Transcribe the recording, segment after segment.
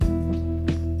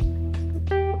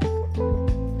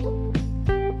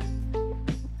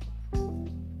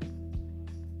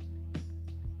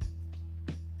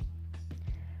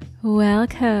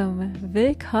Welcome,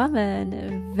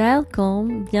 willkommen,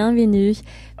 welcome, bienvenue,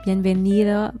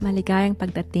 bienvenido, maligayang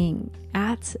pagdating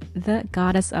at the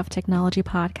Goddess of Technology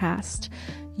podcast,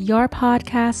 your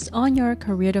podcast on your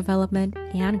career development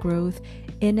and growth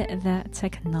in the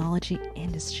technology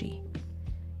industry.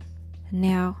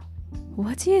 Now,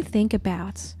 what do you think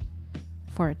about,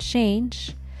 for a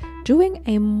change, doing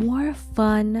a more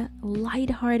fun,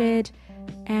 lighthearted,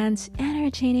 and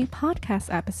entertaining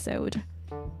podcast episode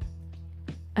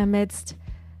amidst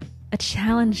a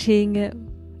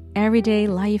challenging everyday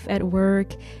life at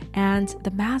work and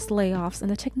the mass layoffs in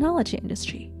the technology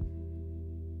industry?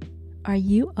 Are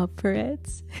you up for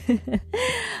it?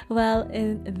 Well,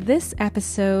 in this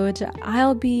episode,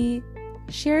 I'll be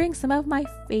sharing some of my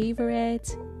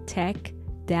favorite tech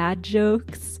dad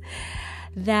jokes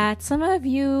that some of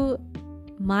you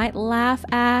might laugh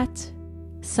at,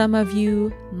 some of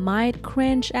you might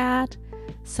cringe at,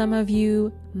 some of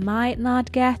you might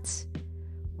not get,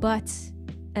 but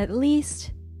at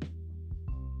least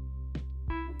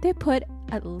they put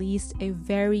at least a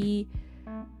very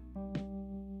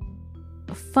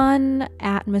fun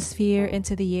atmosphere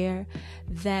into the air.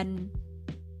 Then,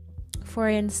 for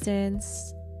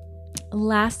instance,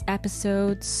 last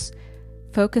episode's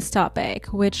focus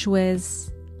topic, which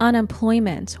was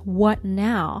unemployment, what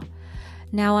now?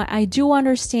 Now, I do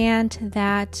understand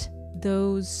that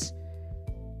those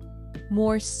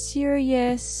more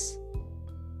serious,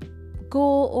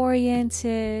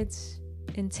 goal-oriented,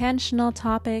 intentional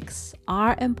topics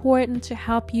are important to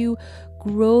help you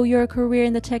grow your career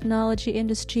in the technology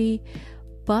industry,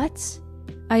 but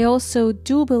I also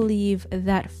do believe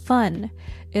that fun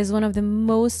is one of the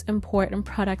most important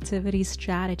productivity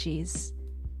strategies.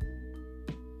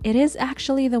 It is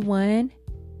actually the one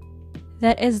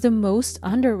that is the most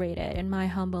underrated, in my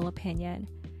humble opinion.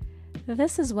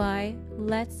 This is why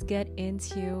let's get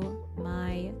into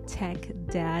my tech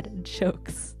dad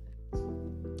jokes.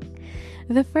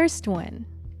 The first one.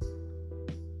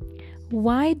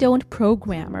 Why don't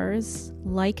programmers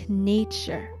like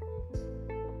nature?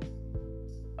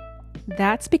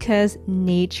 That's because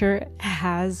nature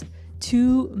has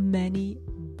too many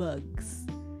bugs.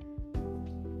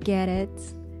 Get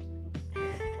it?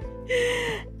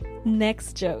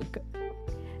 Next joke.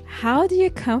 How do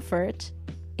you comfort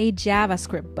a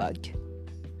JavaScript bug?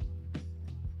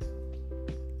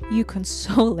 You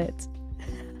console it.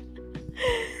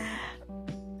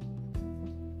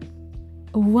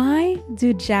 Why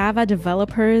do Java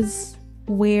developers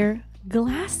wear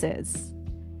glasses?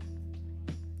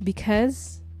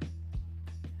 Because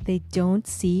they don't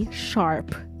see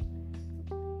sharp.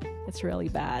 It's really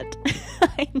bad.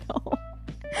 I know.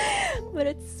 But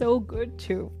it's so good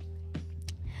too.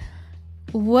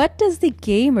 What does the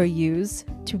gamer use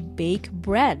to bake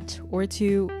bread or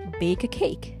to bake a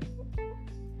cake?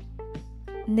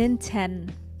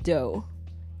 Nintendo.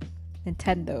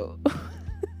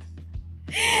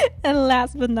 And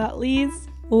last but not least,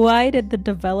 why did the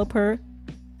developer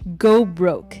go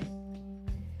broke?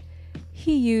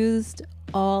 He used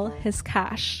all his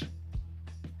cash.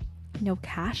 You know,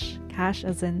 cash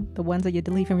as in the ones that you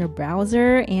delete from your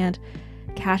browser, and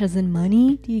cash as in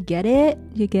money. Do you get it?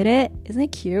 Isn't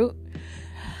it cute?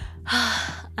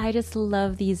 I just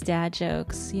love these dad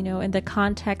jokes, in the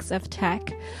context of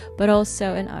tech, but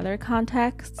also in other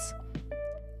contexts.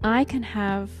 I can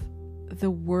have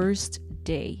the worst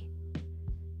day,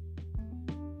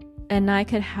 and I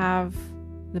could have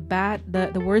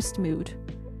the worst mood.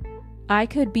 I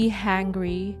could be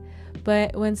hangry,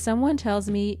 but when someone tells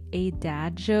me a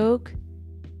dad joke,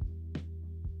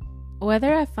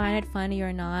 whether I find it funny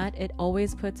or not, it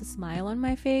always puts a smile on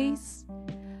my face.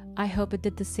 I hope it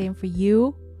did the same for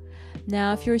you.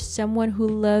 Now, if you're someone who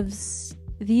loves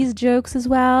these jokes as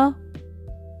well,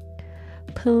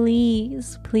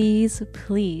 please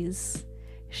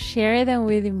share them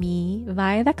with me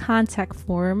via the contact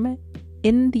form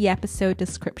in the episode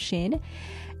description.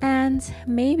 And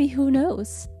maybe, who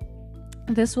knows,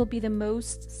 this will be the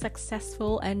most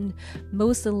successful and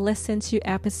most listened to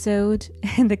episode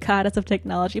in the Goddess of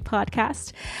Technology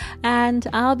podcast. And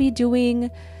I'll be doing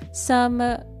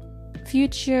some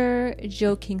future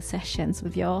joking sessions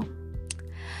with y'all.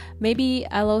 Maybe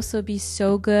I'll also be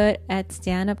so good at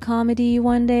stand-up comedy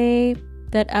one day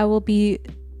that I will be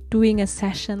doing a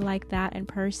session like that in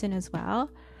person as well.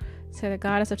 So the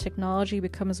Goddess of Technology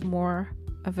becomes more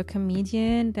of a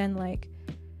comedian than like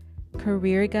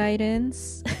career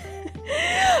guidance.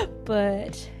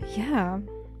 But yeah,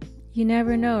 you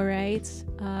never know, right?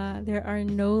 There are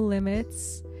no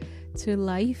limits to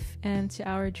life and to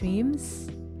our dreams.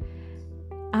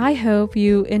 I hope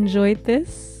you enjoyed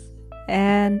this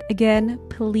And again,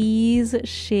 please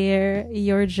share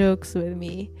your jokes with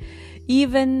me.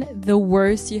 Even the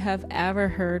worst you have ever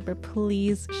heard, but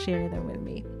please share them with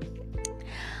me.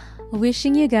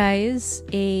 Wishing you guys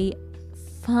a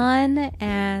fun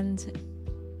and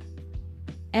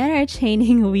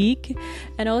entertaining week,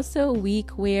 and also a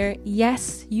week where,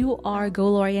 yes, you are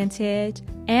goal-oriented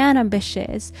and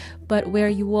ambitious, but where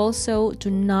you also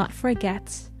do not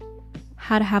forget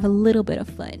how to have a little bit of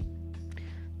fun.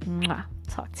 Mwah.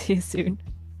 Talk to you soon.